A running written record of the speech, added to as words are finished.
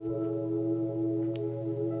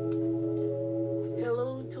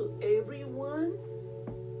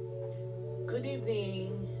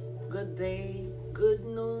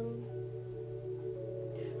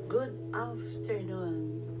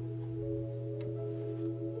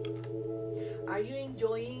Are you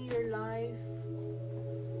enjoying your life?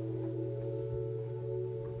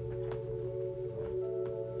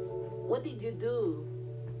 What did you do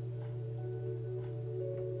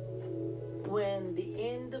when the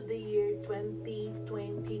end of the year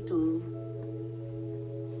 2022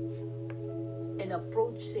 and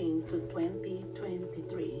approaching to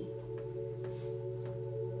 2023?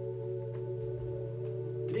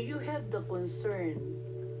 Do you have the concern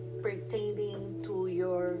pertaining to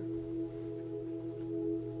your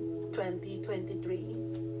 2023?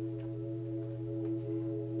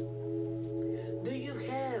 Do you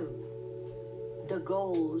have the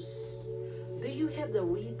goals? Do you have the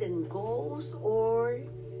written goals, or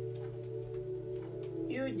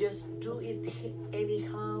you just do it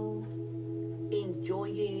anyhow,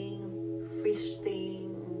 enjoying,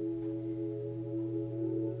 feasting,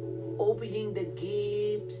 opening the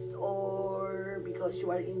gifts, or because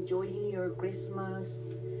you are enjoying your Christmas,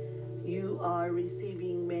 you are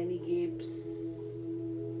receiving many gifts?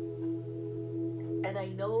 And I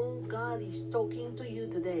know God is talking to you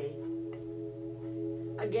today.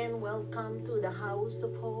 Again, welcome to the House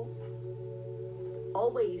of Hope.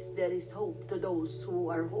 Always there is hope to those who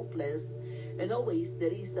are hopeless, and always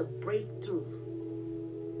there is a breakthrough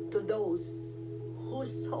to those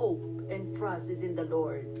whose hope and trust is in the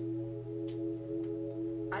Lord.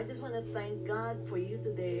 I just want to thank God for you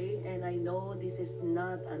today, and I know this is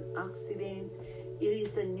not an accident. It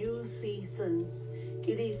is a new season.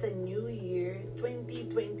 It is a new year,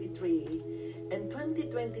 2023. And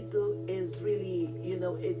 2022 is really,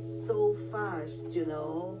 it's so fast,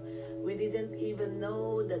 We didn't even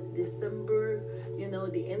know that December, the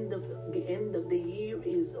end of the year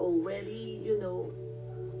is already,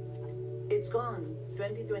 it's gone,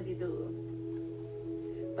 2022.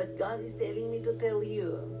 But God is telling me to tell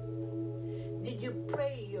you, did you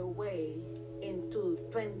pray your way into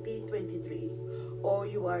 2023? Or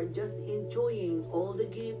you are just enjoying all the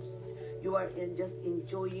gifts? You are just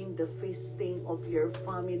enjoying the feasting of your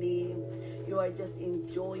family. You are just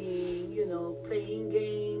enjoying, playing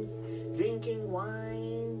games, drinking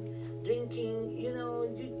wine,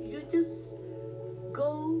 you just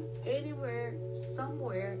go anywhere,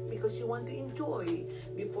 somewhere, because you want to enjoy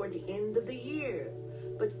before the end of the year.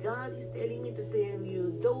 But God is telling me to tell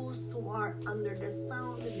you, those who are under the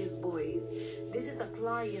sound of this voice, this is a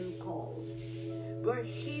clarion call. We're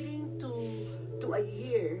heading to a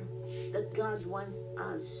year that God wants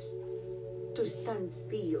us to stand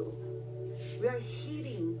still. We are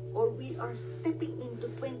heading, or we are stepping into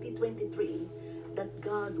 2023 that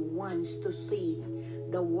God wants to see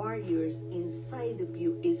the warriors inside of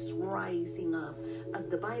you is rising up. As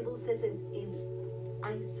the Bible says in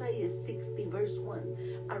Isaiah 60 verse 1,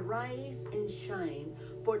 arise and shine,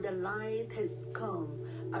 for the light has come.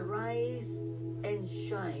 Arise and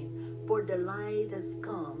shine, for the light has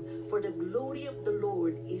come. For the glory of the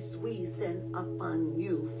Lord is risen upon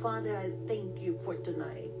you. Father, I thank you for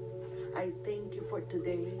tonight. I thank you for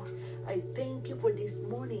today. I thank you for this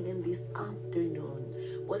morning and this afternoon.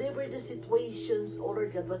 Whatever the situations, oh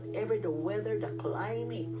Lord God, whatever the weather, the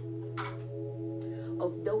climate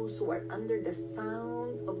of those who are under the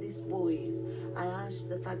sound of this voice, I ask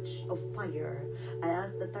the touch of fire. I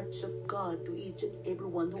ask the touch of God to each and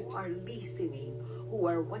everyone who are listening, who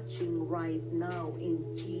are watching right now,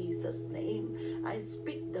 in Jesus' name. I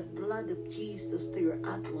speak the blood of Jesus to your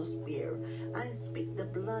atmosphere. I speak the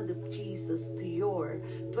blood of Jesus to your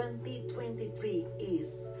 2023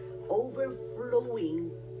 is overflowing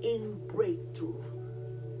in breakthrough.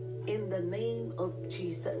 In the name of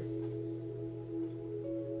Jesus.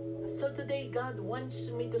 So today God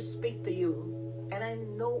wants me to speak to you. And I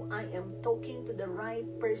know I am talking to the right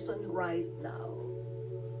person right now.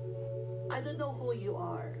 I don't know who you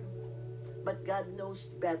are, but God knows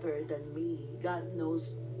better than me. God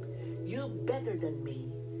knows you better than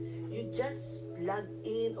me. You just log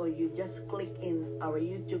in, or you just click in our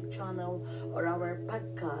YouTube channel or our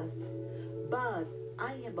podcast. But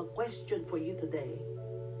I have a question for you today.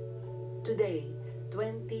 Today,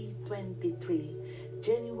 2023,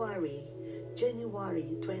 January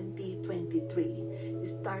 2023,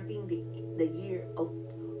 starting the year of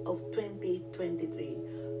 2023.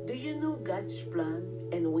 Do you know God's plan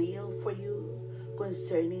and will for you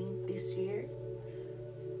concerning this year?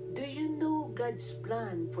 Do you know God's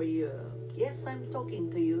plan for you? Yes, I'm talking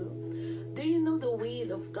to you. Do you know the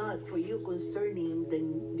will of God for you concerning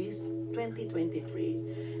this 2023?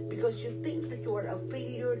 Because you think that you are a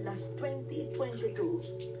failure last 2022,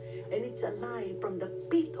 and it's a lie from the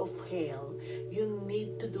pit of hell. You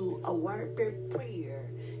need to do a warfare prayer.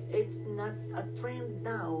 It's not a trend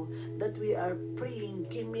now that we are praying,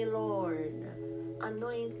 give me Lord,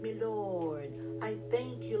 anoint me Lord,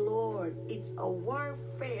 a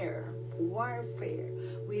warfare.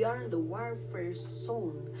 We are in the warfare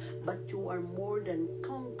zone, but you are more than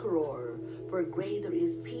conqueror. For greater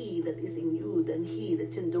is He that is in you than he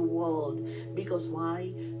that's in the world. Because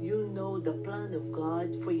why? You know the plan of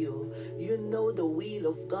God for you. You know the will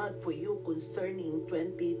of God for you concerning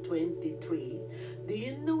 2023. Do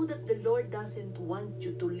you know that the Lord doesn't want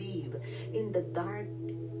you to live in the dark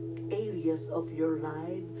areas of your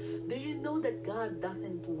life? Do you know that God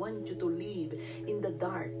doesn't want you to live in the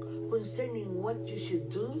dark concerning what you should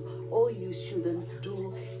do or you shouldn't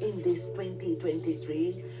do in this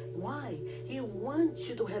 2023? Why? He wants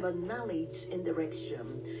you to have a knowledge and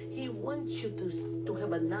direction. He wants you to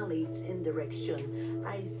have a knowledge and direction.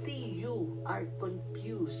 I see you are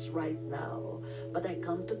confused right now, but I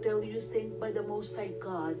come to tell you, sent by the Most High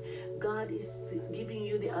God, God is giving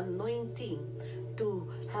you the anointing to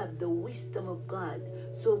have the wisdom of God,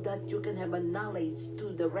 so that you can have a knowledge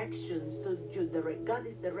to directions. God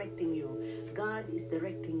is directing you. God is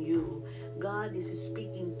directing you. God is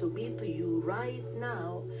speaking to me, to you right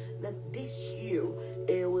now, that this year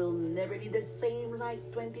it will never be the same like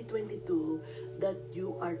 2022, that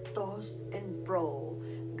you are tossed and fro.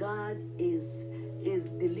 God is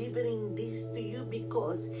delivering this to you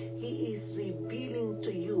because He is revealing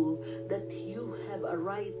to you that you have a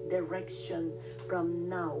right direction from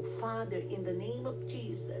now. Father, in the name of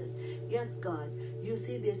Jesus, yes, God, you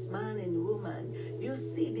see this man and woman, you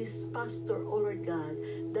see this pastor, oh Lord God,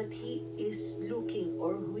 that he is looking,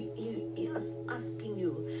 or he is asking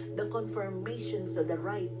you the confirmations of the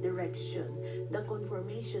right direction, the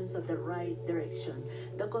confirmations of the right direction,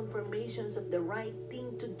 the confirmations of the right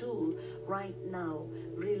thing to do right now.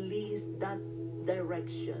 Release that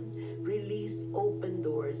direction, release open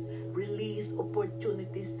doors, release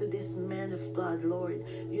opportunities to this man of God, Lord.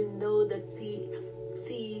 You know that he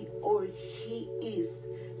is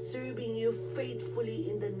serving you faithfully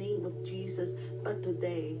in the name of Jesus, but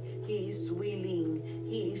today he is willing,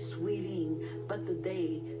 but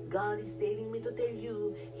today God is telling me to tell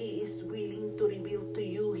you, He is willing to reveal to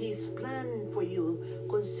you His plan for you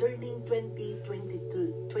concerning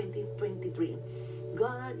 2023.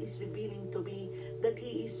 God is revealing to me that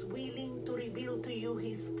He is willing to reveal to you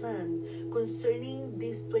His plan concerning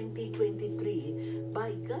this 2023.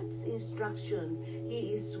 By God's instruction,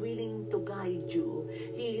 He is willing to guide you.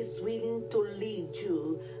 He is willing to lead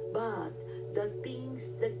you. But the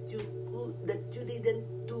things that you didn't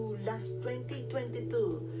do last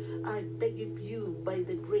 2022, I beg of you, by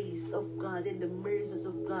the grace of God and the mercies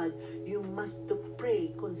of God, you must to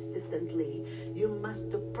pray consistently. You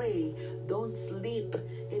must to pray. Don't sleep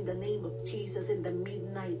in the name of Jesus in the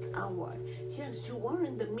midnight hour. Yes, you are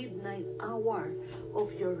in the midnight hour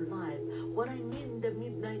of your life. What I mean the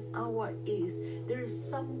midnight hour is there is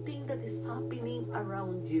something that is happening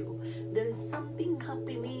around you. There is something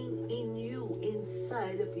happening in you,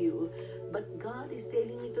 inside of you. But God is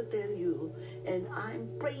telling me to tell you, and I'm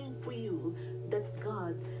praying for you, that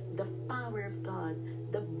God, the power of God,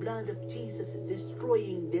 the blood of Jesus is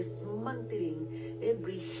destroying, dismantling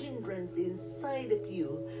every hindrance inside of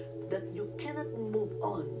you, that you cannot move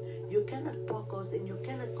on, you cannot focus, and you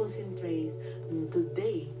cannot concentrate.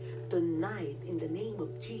 Today, tonight, in the name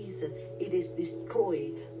of Jesus, it is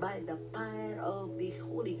destroyed by the power of the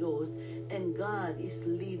Holy Ghost, and God is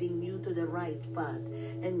leading you to the right path,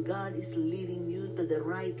 and God is leading you to the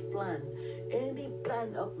right plan. Any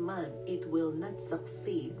plan of man, it will not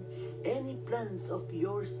succeed. Any plans of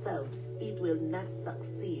yourselves, it will not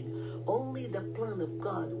succeed. Only the plan of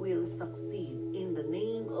God will succeed in the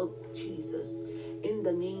name of Jesus. In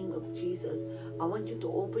the name of Jesus. I want you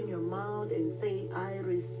to open your mouth and say, I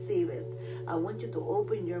receive it. I want you to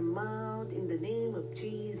open your mouth in the name of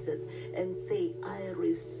Jesus and say, I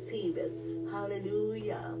receive it.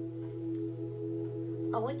 Hallelujah.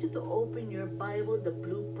 I want you to open your Bible, the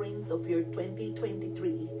blueprint of your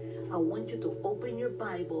 2023. I want you to open your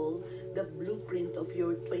Bible, the blueprint of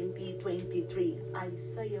your 2023.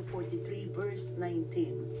 Isaiah 43 verse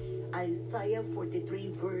 19. Isaiah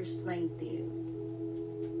 43 verse 19.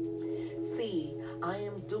 See, I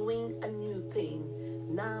am doing a new thing.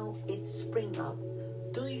 Now it spring up.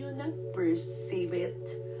 Do you not perceive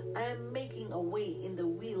it? I am making a way in the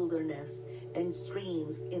wilderness and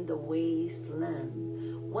streams in the wasteland.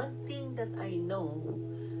 One thing that I know,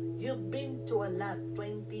 you've been through a lot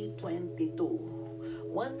 2022.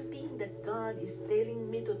 One thing that God is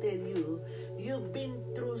telling me to tell you, you've been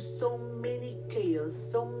through so many chaos,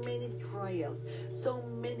 so many trials, so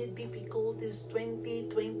many difficulties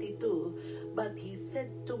 2022. But He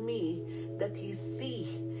said to me that He see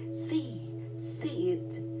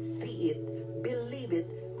it, believe it,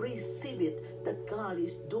 receive it, that God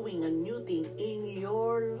is doing a new thing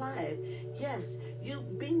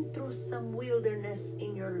some wilderness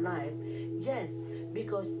in your life. Yes,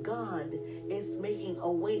 because God is making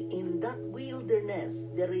a way in that wilderness.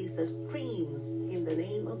 There is a streams in the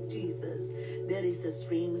name of Jesus. There is a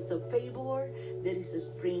streams of favor. There is a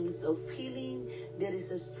streams of healing. There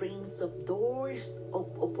is a streams of doors of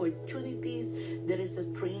opportunities. There is a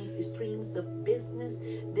streams of business.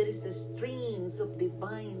 There is a streams of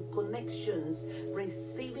divine connections.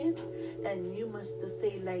 Receive it, and you must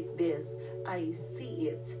say like this: I see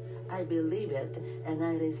it, I believe it, and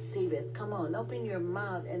I receive it. Come on, open your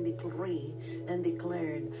mouth and decree and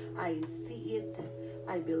declare, I see it,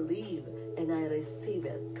 I believe, and I receive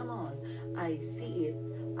it. Come on, I see it,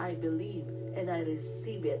 I believe, and I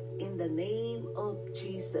receive it in the name of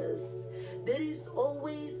Jesus. There is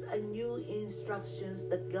always a new instructions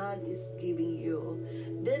that God is giving you.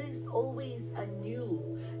 There is always a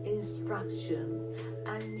new instruction,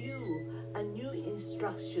 a new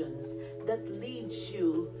instructions that leads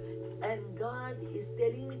you. And God is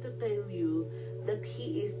telling me to tell you that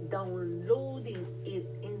He is downloading it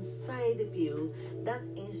inside of you, that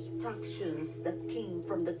instructions that came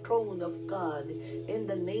from the throne of God, in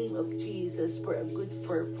the name of Jesus, for a good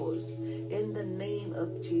purpose, in the name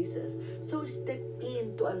of Jesus. So step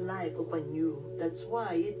into a life of a new. That's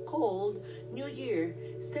why it called New Year.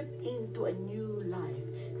 Step into a new life.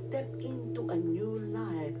 Step into a new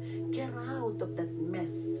life. Get out of that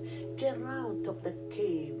mess. Get out of that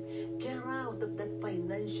cave. Get out of that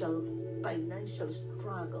financial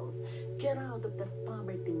struggles. Get out of that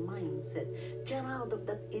poverty mindset. Get out of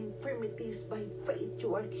that infirmities. By faith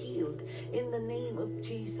you are healed in the name of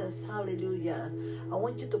Jesus. Hallelujah. I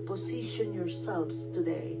want you to position yourselves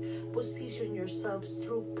today. Position yourselves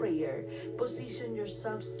through prayer. Position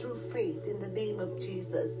yourselves through faith in the name of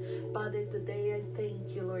Jesus. Father, today I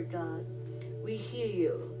thank you, Lord God. We hear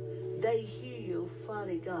you. They hear you,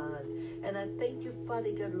 Father God. And I thank you,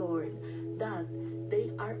 Father God, Lord, that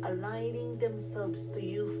they are aligning themselves to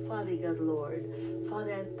you, Father God, Lord.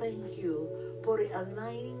 Father, I thank you for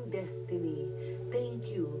realigning destiny. Thank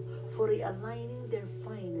you for realigning their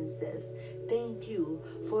finances. Thank you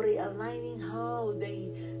for realigning how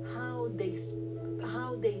they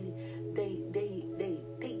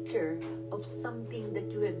take care of something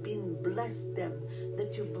that you have been blessed them,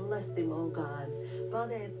 that you blessed them, oh God.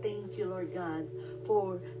 Father, I thank you, Lord God,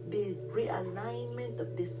 for the realignment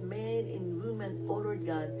of this man and woman, oh Lord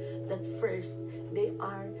God, that first they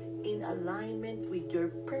are in alignment with your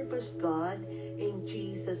purpose, God, in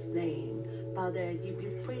Jesus' name. Father, I give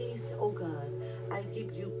you praise, oh God. I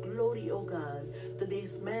give you glory, oh God, to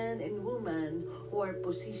this man and woman who are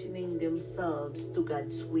positioning themselves to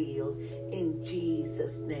God's will, in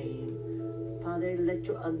Jesus' name. Father, let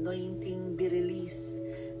your anointing be released.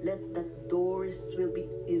 Let that doors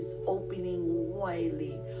is opening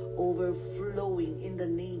widely, overflowing in the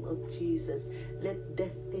name of Jesus. Let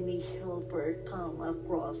destiny helper come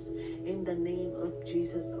across in the name of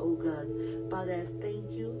Jesus, oh God. Father, I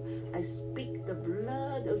thank you. I speak the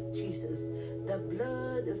blood of Jesus. The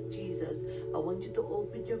blood of Jesus. I want you to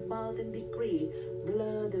open your mouth and decree,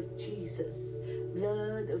 blood of Jesus,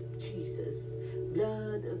 blood of Jesus,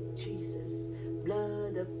 blood of Jesus,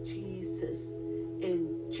 blood of Jesus.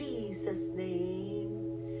 In Jesus' name,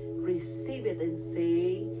 receive it and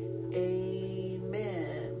say,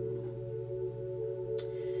 Amen.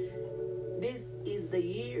 This is the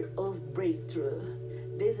year of breakthrough.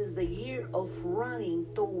 This is the year of running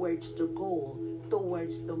towards the goal,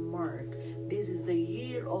 towards the mark. This is the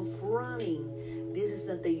year of running. This is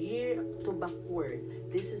not the year to backward.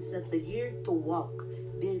 This is not the year to walk.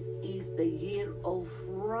 This is the year of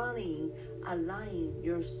running. Align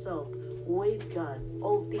yourself with God.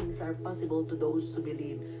 All things are possible to those who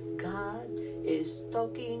believe. God is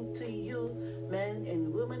talking to you, men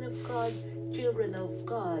and women of God, children of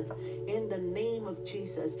God, in the name of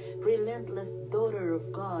Jesus. Relentless daughter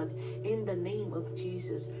of God, in the name of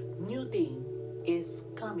Jesus. New thing is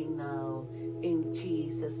coming now, in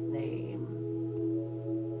Jesus' name.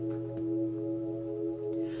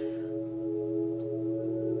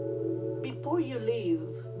 Before you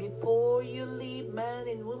leave, man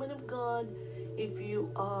and woman of God, if you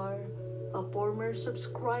are a former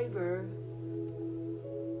subscriber,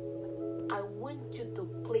 I want you to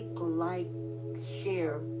click like,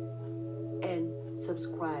 share, and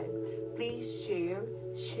subscribe. Please share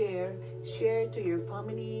to your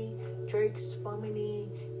family, church family,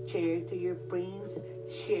 share to your friends,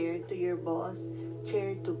 share to your boss,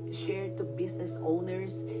 share to business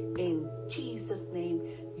owners. In Jesus' name,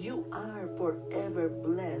 you are forever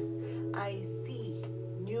blessed. I see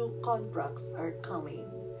new contracts are coming.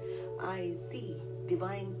 I see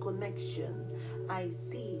divine connection. I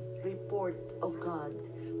see report of God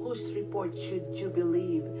Whose report should you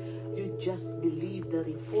believe? You just believe the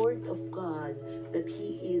report of God that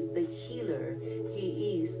He is the healer.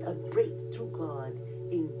 He is